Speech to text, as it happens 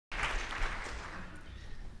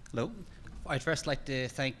Hello. I'd first like to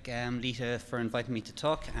thank Lita for inviting me to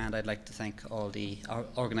talk, and I'd like to thank all the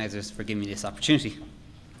organisers for giving me this opportunity.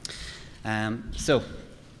 So,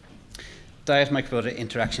 diet-microbiota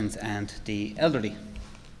interactions and the elderly.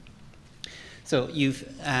 So,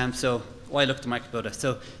 why look at the microbiota?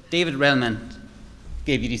 So, David Relman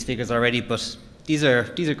gave you these figures already, but these are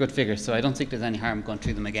good figures, so I don't think there's any harm going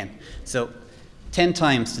through them again. So, 10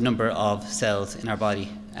 times the number of cells in our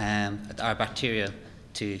body are bacterial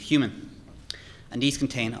to human. And these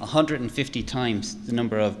contain 150 times the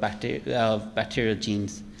number of bacterial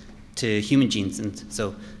genes to human genes. And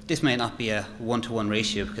so this may not be a one-to-one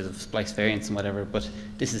ratio because of splice variants and whatever, but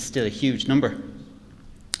this is still a huge number.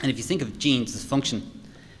 And if you think of genes as function,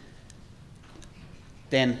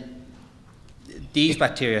 then these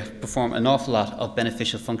bacteria perform an awful lot of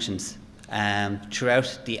beneficial functions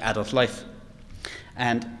throughout the adult life.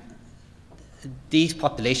 And these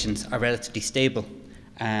populations are relatively stable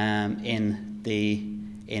in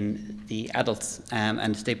the adults,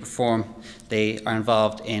 and they are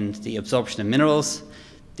involved in the absorption of minerals,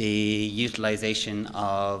 the utilization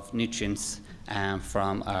of nutrients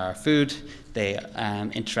from our food. They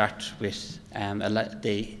interact with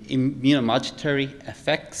the immunomodulatory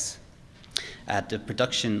effects, the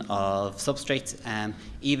production of substrates,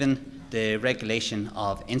 even the regulation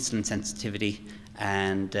of insulin sensitivity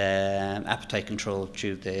and appetite control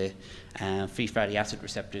through the free fatty acid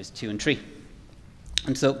receptors 2 and 3.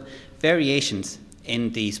 And so variations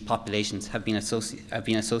in these populations have been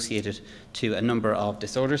associated to a number of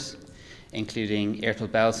disorders, including irritable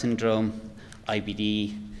bowel syndrome,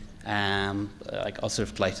 IBD, like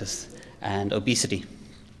ulcerative colitis, and obesity.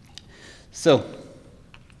 So,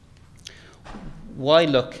 why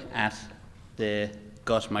look at the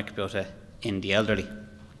gut microbiota in the elderly?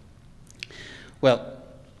 Well,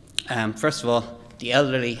 first of all, the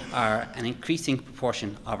elderly are an increasing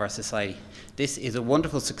proportion of our society. This is a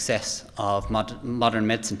wonderful success of modern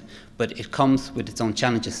medicine, but it comes with its own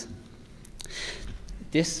challenges.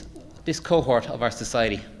 This cohort of our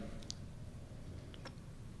society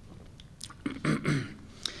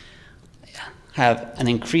have an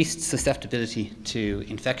increased susceptibility to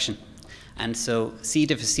infection. And so C.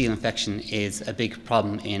 difficile infection is a big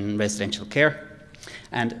problem in residential care.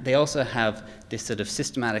 And they also have this sort of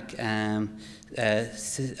systematic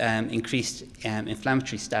increased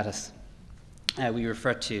inflammatory status we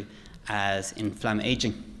refer to as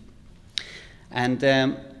inflammaging. And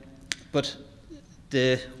but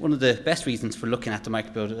one of the best reasons for looking at the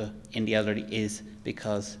microbiota in the elderly is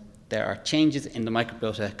because there are changes in the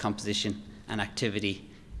microbiota composition and activity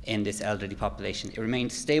in this elderly population. It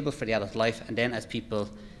remains stable for the adult life, and then as people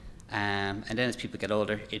get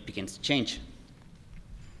older, it begins to change.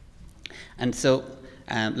 And so,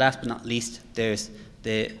 last but not least, there's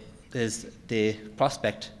the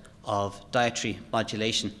prospect of dietary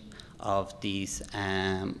modulation of these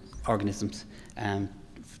organisms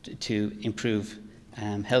to improve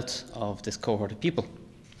health of this cohort of people.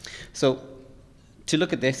 So, to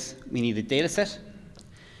look at this, we need a data set,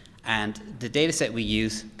 and the data set we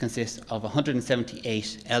use consists of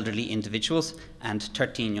 178 elderly individuals and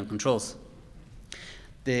 13 young controls.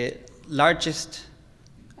 The largest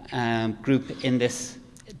group in this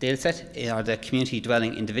dataset are the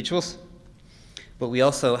community-dwelling individuals, but we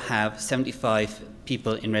also have 75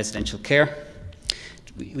 people in residential care.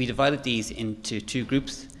 We divided these into two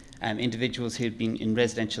groups. Individuals who had been in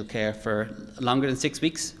residential care for longer than 6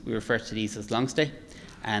 weeks, we refer to these as long stay,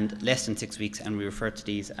 and less than 6 weeks, and we refer to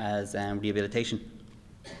these as rehabilitation.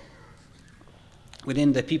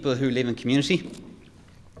 Within the people who live in community,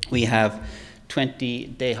 we have 20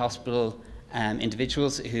 day hospital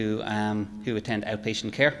individuals who attend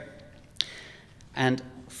outpatient care. And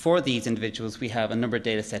for these individuals, we have a number of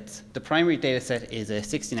data sets. The primary data set is a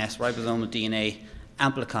 16S ribosomal DNA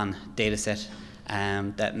amplicon data set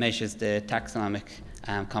that measures the taxonomic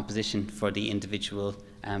composition for the individual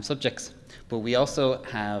subjects. But we also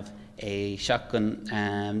have a shotgun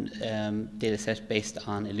data set based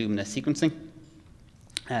on Illumina sequencing,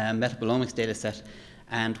 metabolomics data set,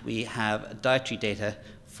 and we have dietary data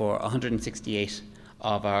for 168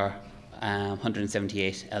 of our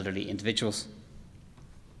 178 elderly individuals.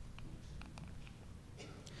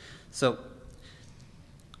 So,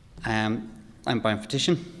 I'm a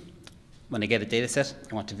bioinformatician. When I get a data set,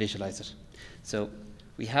 I want to visualize it. So,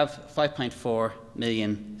 we have 5.4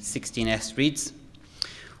 million 16S reads.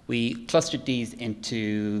 We clustered these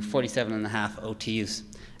into 47.5 OTUs.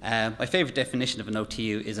 My favorite definition of an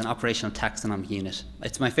OTU is an operational taxonomic unit.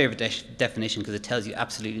 It's my favorite definition because it tells you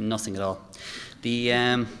absolutely nothing at all.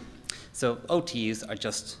 So OTUs are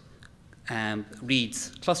just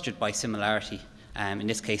reads clustered by similarity in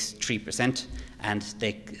this case 3%, and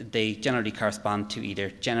they generally correspond to either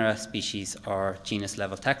genera, species, or genus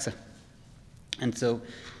level taxa. And so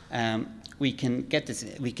we can get this,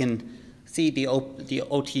 we can see the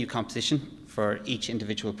OTU composition for each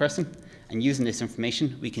individual person, and using this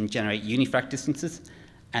information we can generate unifrac distances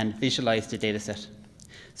and visualize the data set.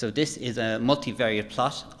 So this is a multivariate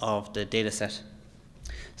plot of the data set.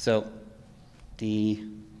 So the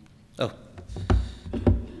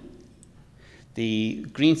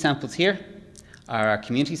green samples here are our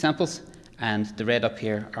community samples, and the red up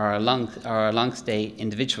here are our long-stay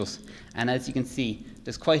individuals. And as you can see,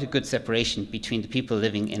 there's quite a good separation between the people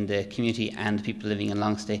living in the community and the people living in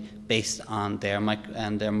long-stay based on their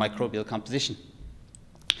microbial composition.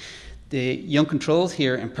 The young controls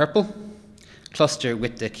here in purple cluster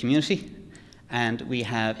with the community, and we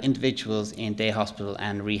have individuals in day hospital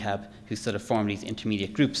and rehab who sort of form these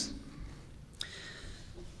intermediate groups.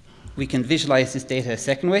 We can visualize this data a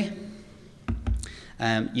second way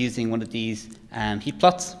using one of these heat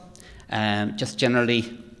plots. Just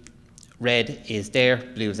generally, red is there,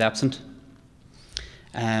 blue is absent.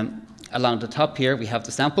 Along the top here, we have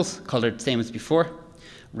the samples, colored same as before,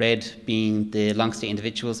 red being the long-stay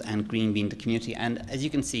individuals and green being the community. And as you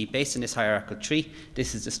can see, based on this hierarchical tree,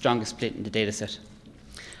 this is the strongest split in the data set.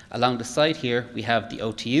 Along the side here, we have the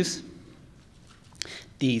OTUs.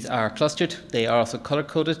 These are clustered. They are also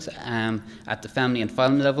color-coded at the family and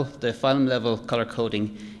phylum level. The phylum level color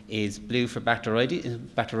coding is blue for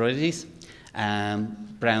Bacteroides,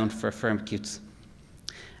 brown for Firmicutes.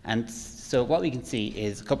 And so what we can see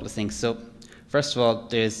is a couple of things. So first of all,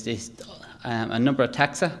 there's this, a number of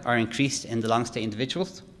taxa are increased in the long-stay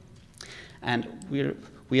individuals. And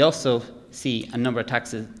we also see a number of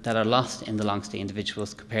taxa that are lost in the long-stay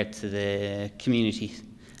individuals compared to the community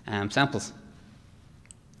samples.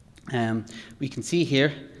 We can see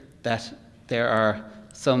here that there are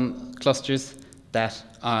some clusters that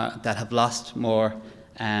have lost more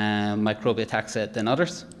microbial taxa than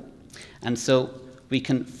others. And so we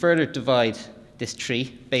can further divide this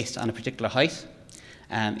tree based on a particular height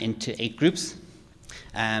into 8 groups.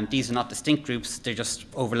 These are not distinct groups, they're just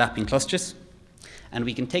overlapping clusters. And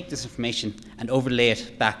we can take this information and overlay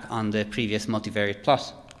it back on the previous multivariate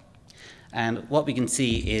plot. And what we can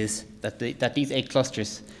see is that these 8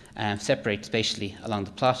 clusters separate spatially along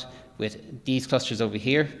the plot, with these clusters over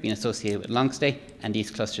here being associated with long stay, and these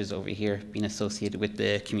clusters over here being associated with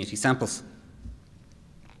the community samples.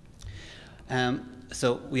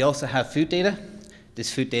 So we also have food data.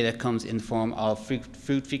 This food data comes in the form of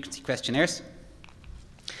food frequency questionnaires.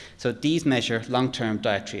 So these measure long-term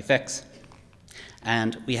dietary effects.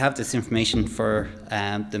 And we have this information for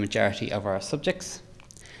the majority of our subjects.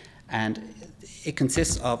 And it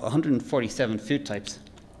consists of 147 food types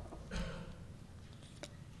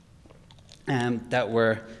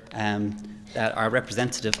that are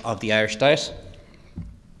representative of the Irish diet.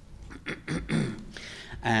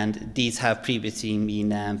 And these have previously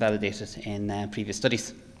been validated in previous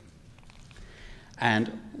studies.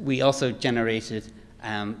 And we also generated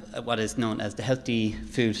what is known as the Healthy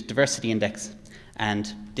Food Diversity Index.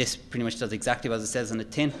 And this pretty much does exactly what it says on the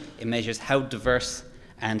tin. It measures how diverse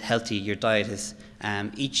and healthy your diet is.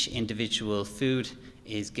 Each individual food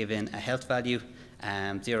is given a health value,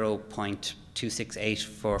 0.268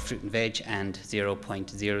 for fruit and veg and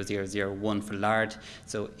 0.0001 for lard.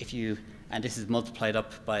 So if you, and this is multiplied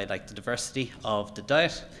up by like the diversity of the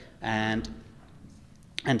diet, and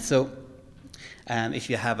so if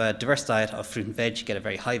you have a diverse diet of fruit and veg, you get a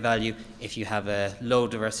very high value. If you have a low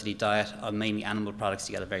diversity diet of mainly animal products,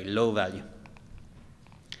 you get a very low value.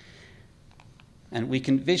 And we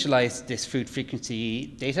can visualize this food frequency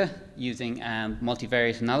data using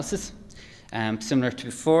multivariate analysis. Similar to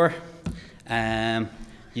before,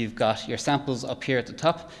 you've got your samples up here at the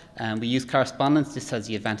top. We use correspondence. This has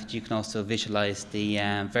the advantage you can also visualize the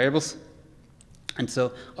variables. And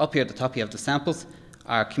so up here at the top you have the samples.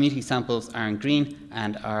 Our community samples are in green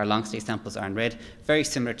and our long-stay samples are in red. Very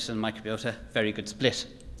similar to the microbiota, very good split.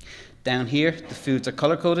 Down here the foods are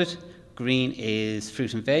color-coded. Green is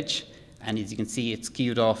fruit and veg, and as you can see it's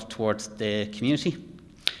skewed off towards the community.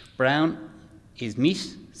 Brown is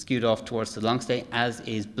meat, skewed off towards the long stay, as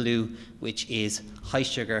is blue, which is high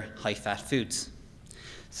sugar, high fat foods.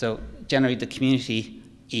 So generally the community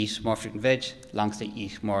eat more fruit and veg, long stay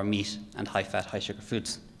eat more meat and high fat, high sugar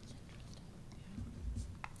foods.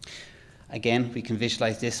 Again, we can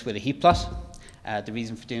visualize this with a heat plot. The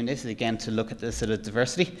reason for doing this is again to look at the sort of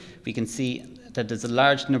diversity. We can see that there's a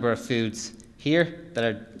large number of foods here that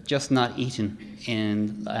are just not eaten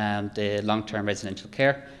in the long-term residential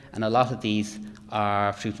care, and a lot of these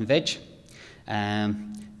are fruit and veg.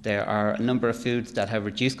 there are a number of foods that have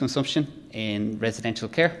reduced consumption in residential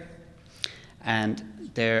care, and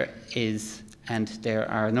there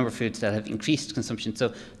are a number of foods that have increased consumption.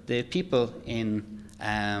 So the people in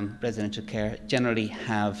residential care generally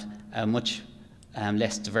have a much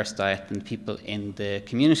less diverse diet than people in the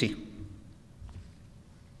community.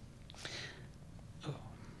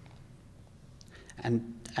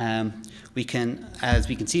 And as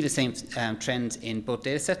we can see the same trends in both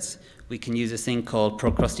data sets, we can use this thing called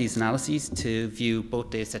Procrustes analyses to view both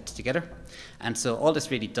data sets together. And so all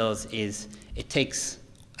this really does is it takes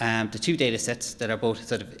the two data sets that are both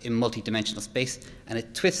sort of in multi-dimensional space, and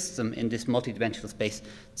it twists them in this multi-dimensional space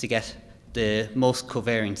to get the most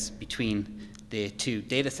covariance between the two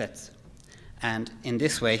data sets. And in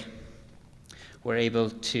this way, we're able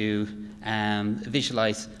to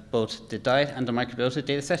visualize both the diet and the microbiota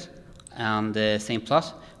data set on the same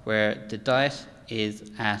plot, where the diet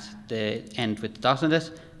is at the end with the dot on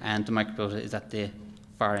it, and the microbiota is at the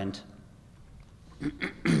far end.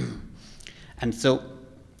 And so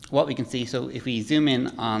what we can see, so if we zoom in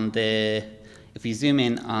on the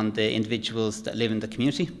individuals that live in the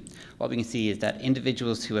community, what we can see is that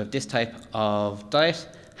individuals who have this type of diet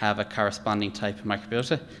have a corresponding type of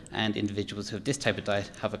microbiota, and individuals who have this type of diet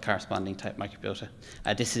have a corresponding type of microbiota.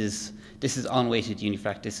 This is unweighted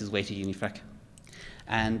unifrac. This is weighted unifrac.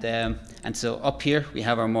 And so up here we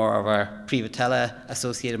have more of our Prevotella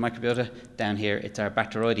associated microbiota. Down here it's our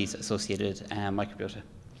Bacteroides associated microbiota.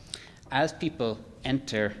 As people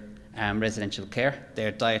enter residential care, their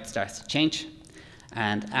diet starts to change,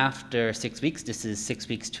 and after 6 weeks, this is 6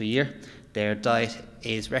 weeks to a year, their diet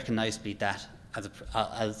is recognizably that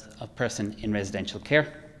as a person in residential care.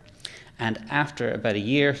 And after about a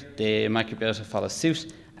year, the microbiota follows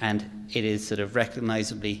suit, and it is sort of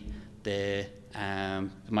recognizably the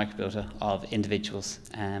microbiota of individuals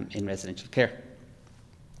in residential care.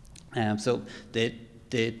 So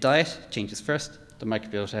the diet changes first, the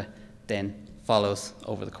microbiota then follows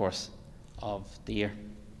over the course of the year.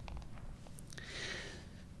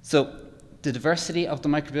 So the diversity of the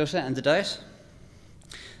microbiota and the diet.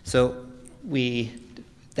 So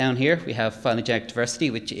down here we have phylogenetic diversity,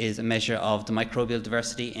 which is a measure of the microbial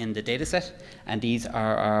diversity in the data set, and these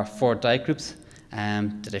are our 4 diet groups.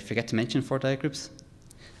 Did I forget to mention 4 diet groups?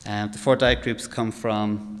 The 4 diet groups come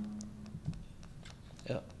from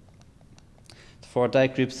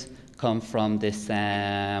this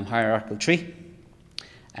hierarchical tree,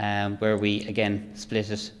 where we again split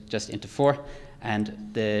it just into 4. And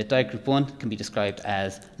the diet group 1 can be described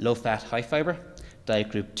as low fat, high fiber. Diet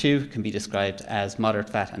group 2 can be described as moderate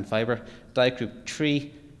fat and fiber. Diet group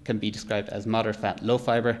 3 can be described as moderate fat, low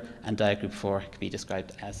fiber. And diet group 4 can be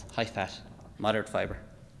described as high fat, moderate fiber.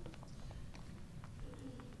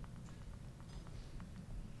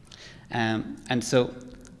 And so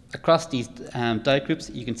across these diet groups,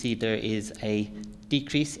 you can see there is a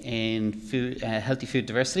decrease in healthy food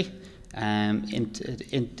diversity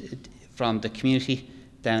from the community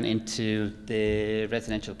down into the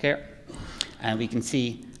residential care. And we can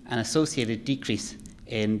see an associated decrease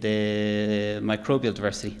in the microbial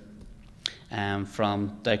diversity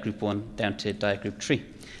from diet group 1 down to diet group 3.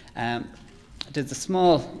 There's a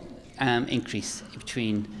small increase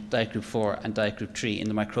between diet group 4 and diet group 3 in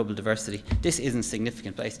the microbial diversity. This isn't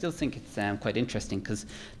significant, but I still think it's quite interesting, because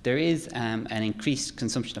there is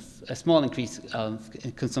a small increase of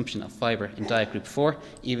consumption of fiber in diet group 4,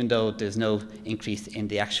 even though there's no increase in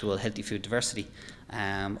the actual healthy food diversity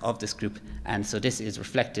of this group. And so this is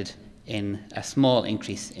reflected in a small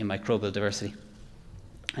increase in microbial diversity.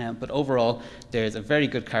 But overall, there's a very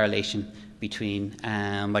good correlation between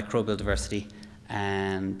microbial diversity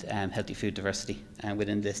and healthy food diversity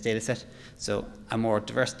within this data set. So a more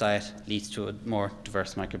diverse diet leads to a more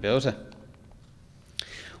diverse microbiota.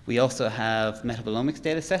 We also have metabolomics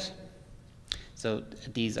data set. So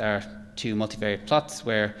these are 2 multivariate plots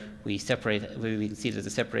where we can see there's a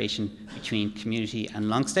separation between community and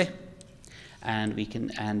long stay, and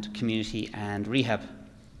community and rehab.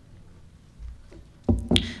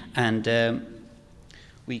 And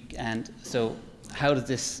so how does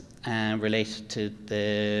this relate to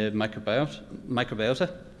the microbiota?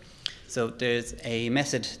 So there's a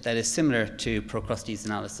method that is similar to Procrustes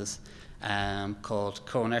analysis called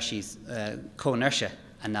co-inertia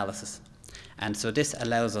analysis. And so this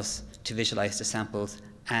allows us to visualize the samples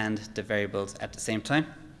and the variables at the same time.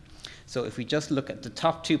 So if we just look at the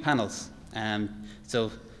top 2 panels,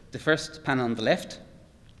 so the first panel on the left,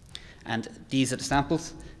 and these are the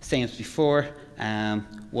samples, same as before.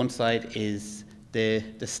 One side is the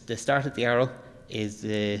start of the arrow is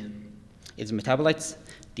metabolites.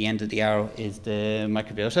 The end of the arrow is the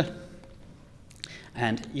microbiota.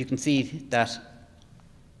 And you can see that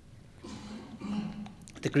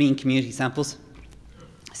the green community samples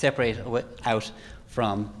separate out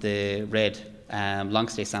from the red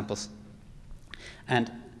long-stay samples.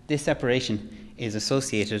 And this separation is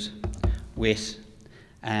associated with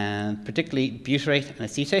particularly butyrate and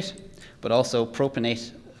acetate, but also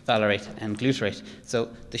propionate, valerate, and glutarate. So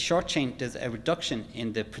the short chain, there's a reduction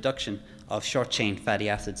in the production of short chain fatty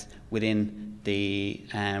acids within the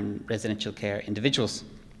residential care individuals.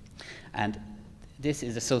 And this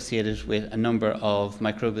is associated with a number of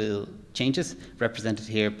microbial changes represented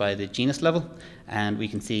here by the genus level. And we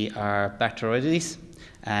can see our Bacteroides,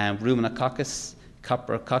 Ruminococcus,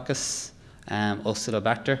 Coprococcus,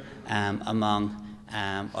 Oscillobacter, among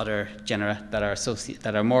other genera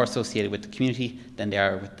that are more associated with the community than they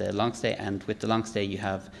are with the longstay. And with the longstay, you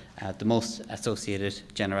have the most associated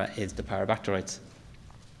genera is the Parabacteroids.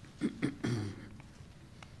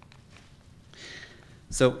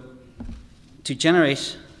 So, to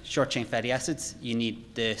generate short-chain fatty acids, you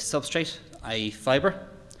need the substrate, i.e. fiber,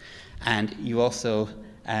 and you also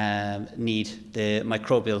need the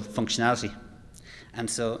microbial functionality. And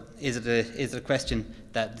so, is it a question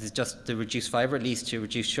that is just the reduced fiber leads to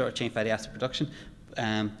reduced short-chain fatty acid production?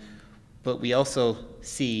 But we also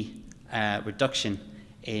see a reduction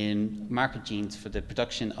in marker genes for the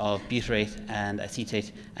production of butyrate and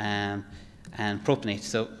acetate and propionate.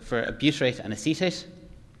 So, for a butyrate and acetate,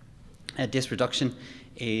 this reduction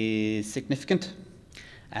is significant.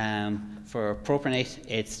 For propionate,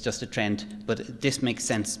 it's just a trend, but this makes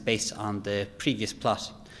sense based on the previous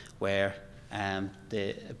plot where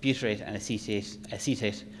the butyrate and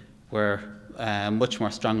acetate were much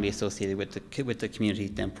more strongly associated with the community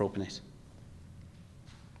than propionate.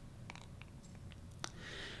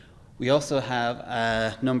 We also have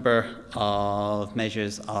a number of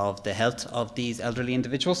measures of the health of these elderly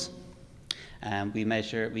individuals. We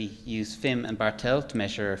use FIM and Bartel to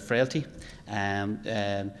measure frailty.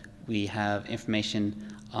 We have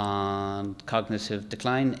information on cognitive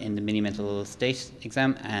decline in the mini-mental state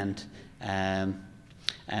exam, and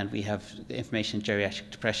we have information on geriatric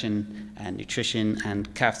depression and nutrition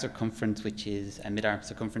and calf circumference, which is a mid-arm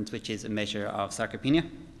circumference, which is a measure of sarcopenia.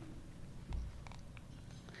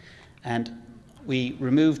 And we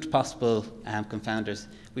removed possible confounders.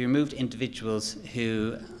 We removed individuals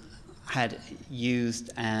who had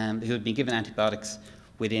who had been given antibiotics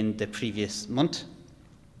within the previous month.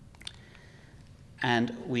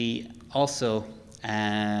 And we also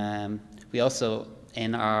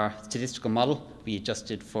in our statistical model, we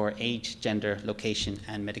adjusted for age, gender, location,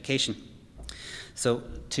 and medication. So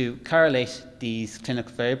to correlate these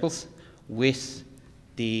clinical variables with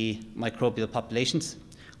the microbial populations,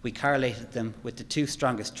 we correlated them with the two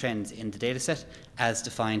strongest trends in the dataset as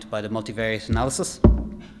defined by the multivariate analysis.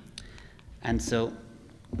 And so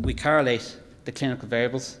we correlate the clinical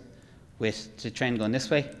variables with the trend going this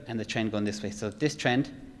way and the trend going this way. So this trend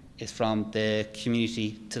is from the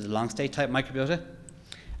community to the long-stay type microbiota.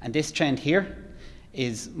 And this trend here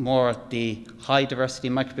is more the high diversity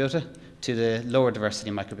microbiota to the lower diversity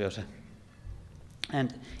microbiota.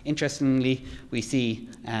 And interestingly, we see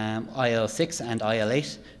IL-6 and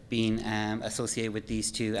IL-8 being associated with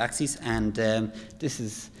these two axes, and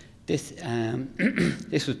this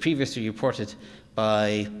was previously reported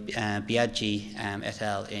by Biaggi et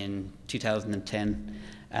al. In 2010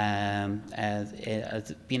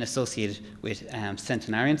 as being associated with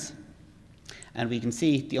centenarians. And we can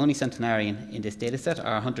see the only centenarian in this data set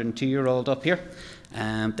are 102-year-old up here,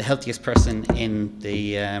 the healthiest person in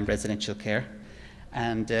the residential care.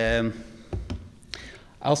 And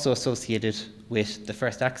also associated with the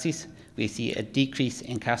first axis, we see a decrease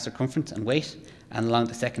in calf circumference and weight, and along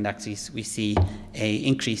the second axis, we see an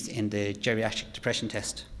increase in the geriatric depression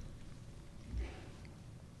test.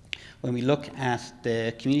 When we look at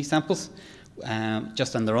the community samples,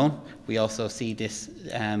 just on their own, we also see this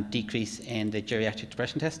decrease in the geriatric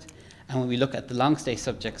depression test. And when we look at the long-stay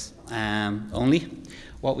subjects only,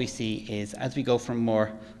 what we see is as we go from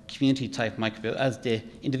more community-type microbiota, as the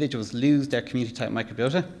individuals lose their community-type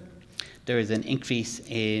microbiota, there is an increase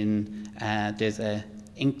in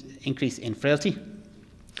increase in frailty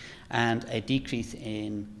and a decrease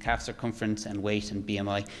in calf circumference and weight and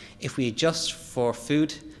BMI. If we adjust for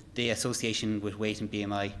food, the association with weight and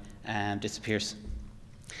BMI disappears.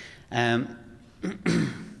 From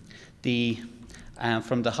the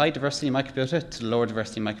high diversity microbiota to the lower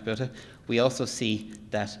diversity microbiota, we also see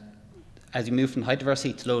that as you move from high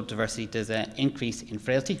diversity to low diversity, there's an increase in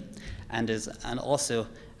frailty, and there's also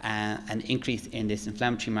an increase in this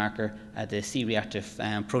inflammatory marker, the C-reactive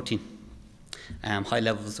protein, high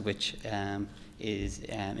levels of which is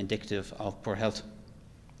indicative of poor health.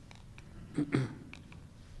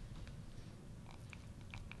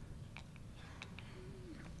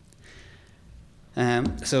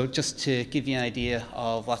 So just to give you an idea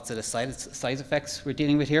of what sort of side effects we're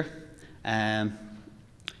dealing with here.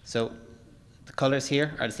 So the colours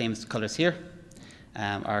here are the same as the colours here.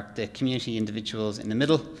 Are the community individuals in the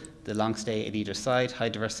middle, the long stay at either side, high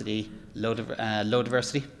diversity, low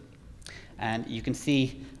diversity. And you can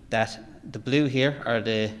see that the blue here are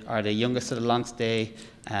the youngest of the long stay,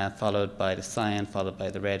 followed by the cyan, followed by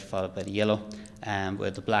the red, followed by the yellow,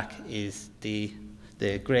 where the black is the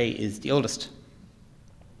grey is the oldest.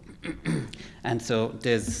 And so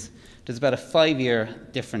there's about a 5-year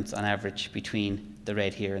difference on average between the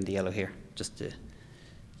red here and the yellow here.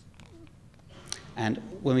 And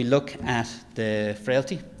when we look at the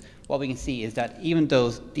frailty, what we can see is that even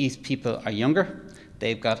though these people are younger,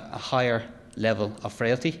 they've got a higher level of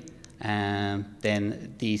frailty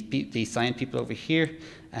than these cyan people over here.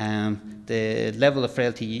 The level of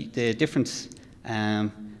frailty, the difference,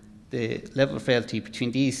 the level of frailty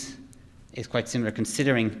between these is quite similar,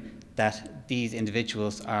 considering that these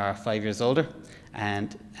individuals are 5 years older,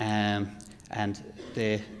 and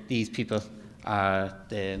these people are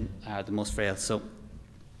the most frail. So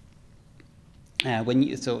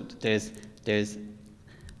there's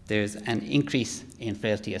an increase in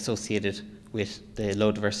frailty associated with the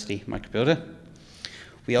low diversity microbiota.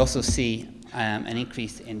 We also see an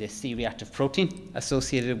increase in the C-reactive protein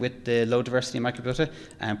associated with the low diversity microbiota,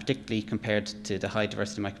 particularly compared to the high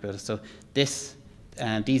diversity microbiota. So these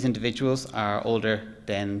individuals are older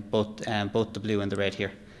than both the blue and the red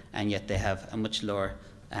here, and yet they have a much lower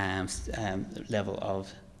level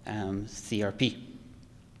of CRP.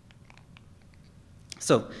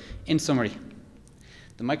 So, in summary,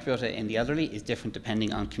 the microbiota in the elderly is different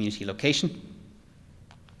depending on community location.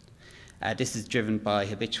 This is driven by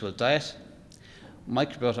habitual diet.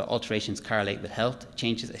 Microbiota alterations correlate with health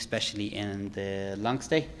changes, especially in the long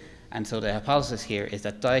stay. And so the hypothesis here is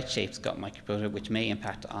that diet shapes gut microbiota, which may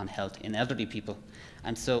impact on health in elderly people.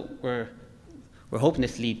 And so we're hoping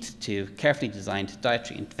this leads to carefully designed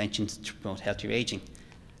dietary interventions to promote healthier aging.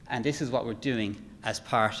 And this is what we're doing as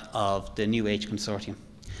part of the New Age Consortium.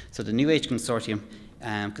 So the New Age Consortium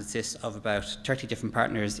consists of about 30 different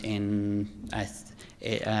partners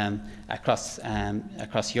across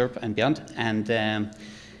Europe and beyond. And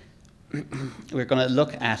we're going to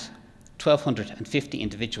look at 1,250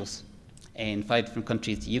 individuals in 5 different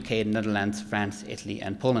countries: the UK, the Netherlands, France, Italy,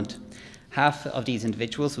 and Poland. Half of these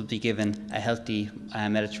individuals will be given a healthy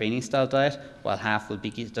Mediterranean-style diet, while half will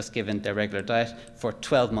be just given their regular diet for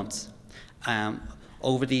 12 months.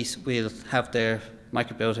 Over these, we'll have their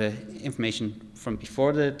microbiota information from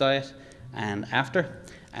before the diet and after,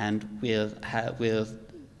 and we'll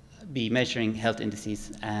be measuring health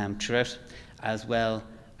indices throughout, as well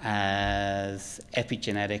as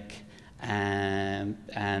epigenetic and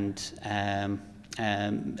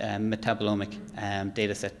metabolomic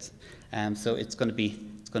data sets. So it's going to be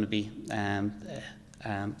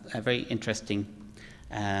a very interesting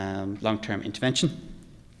long-term intervention.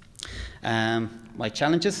 My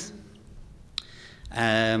challenges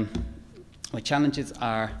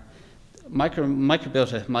are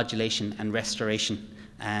microbiota modulation and restoration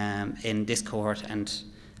in this cohort, and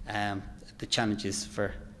the challenges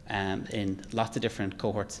for in lots of different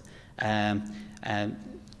cohorts. And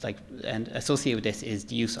associated with this is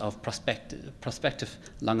the use of prospective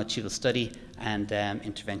longitudinal study and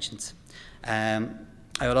interventions. I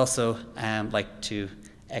would also like to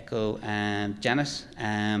echo Janet,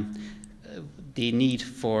 the need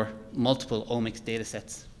for multiple omics data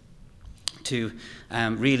sets to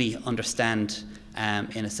really understand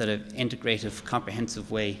in a sort of integrative, comprehensive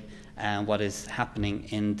way what is happening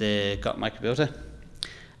in the gut microbiota,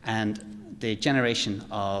 and the generation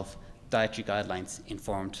of dietary guidelines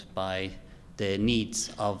informed by the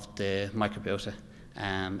needs of the microbiota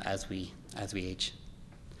as we age.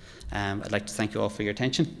 I'd like to thank you all for your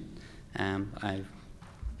attention. I'd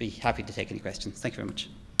be happy to take any questions. Thank you very much.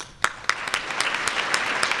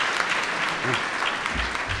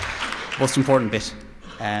 Most important bit,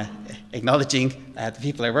 acknowledging the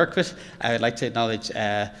people I work with. I would like to acknowledge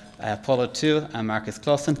Paul O'Toole and Marcus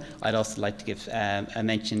Clausen. I'd also like to give a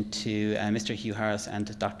mention to Mr. Hugh Harris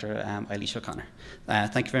and Dr. Eilish O'Connor.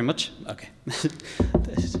 Thank you very much. Okay.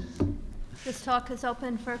 This talk is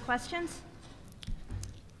open for questions.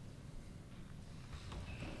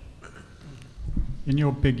 In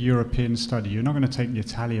your big European study, you're not going to take the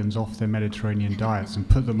Italians off their Mediterranean diets and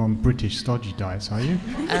put them on British stodgy diets, are you?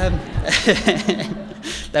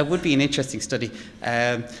 That would be an interesting study.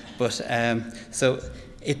 So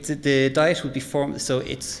the diet would be formed. So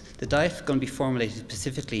The diet is going to be formulated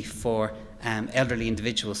specifically for elderly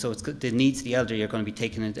individuals, so the needs of the elderly are going to be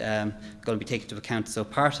taken into account. So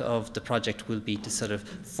part of the project will be to sort of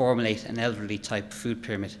formulate an elderly type food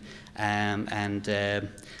pyramid,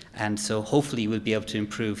 and so hopefully we'll be able to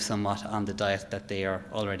improve somewhat on the diet that they are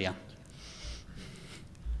already on.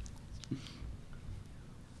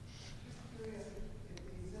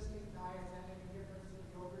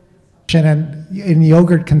 And in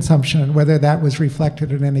yogurt consumption, and whether that was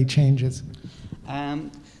reflected in any changes?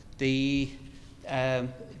 The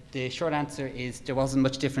short answer is there wasn't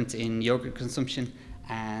much difference in yogurt consumption,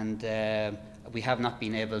 and we have not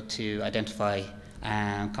been able to identify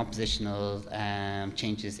compositional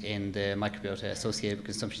changes in the microbiota associated with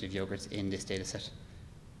consumption of yogurts in this data set.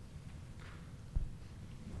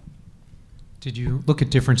 Did you look at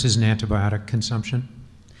differences in antibiotic consumption?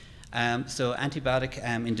 So antibiotic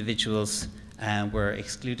individuals were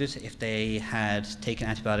excluded if they had taken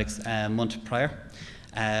antibiotics a month prior.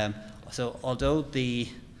 So although the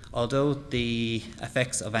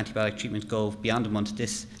effects of antibiotic treatment go beyond a month,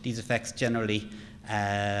 these effects generally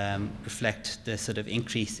reflect the sort of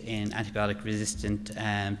increase in antibiotic resistant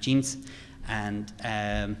genes,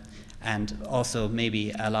 and also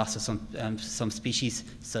maybe a loss of some species,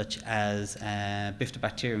 such as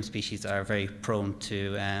Bifidobacterium species, are very prone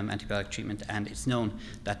to antibiotic treatment, and it's known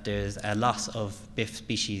that there's a loss of BIF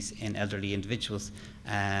species in elderly individuals.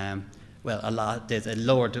 There's a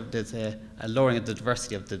lowering of the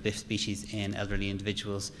diversity of the BIF species in elderly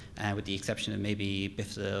individuals, with the exception of maybe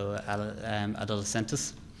Bifidobacterium,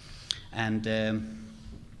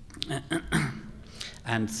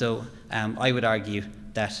 and so I would argue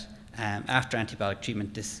that after antibiotic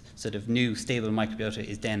treatment, this sort of new stable microbiota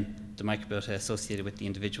is then the microbiota associated with the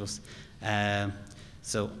individuals.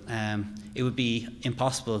 So it would be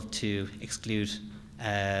impossible to exclude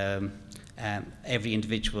every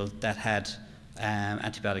individual that had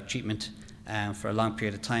antibiotic treatment for a long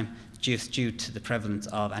period of time, just due to the prevalence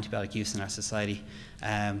of antibiotic use in our society.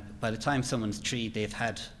 By the time someone's treated, they've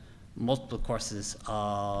had multiple courses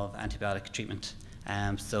of antibiotic treatment,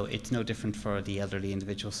 so it's no different for the elderly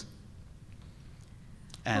individuals.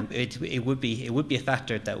 It would be a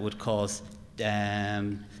factor that would cause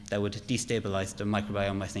that would destabilize the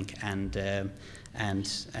microbiome, I think, and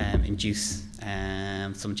induce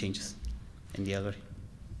some changes in the elderly.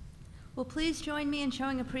 Well, please join me in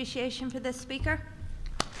showing appreciation for this speaker.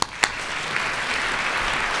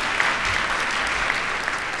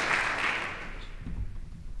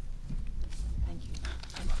 Thank you.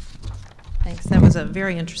 Thanks. That was a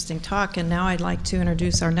very interesting talk, and now I'd like to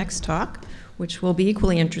introduce our next talk, which will be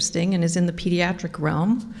equally interesting and is in the pediatric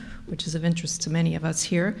realm, which is of interest to many of us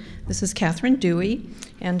here. This is Catherine Dewey,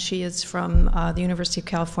 and she is from the University of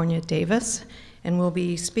California at Davis, and will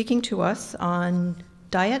be speaking to us on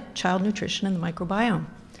diet, child nutrition, and the microbiome.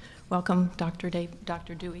 Welcome, Dr.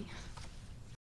 Dewey.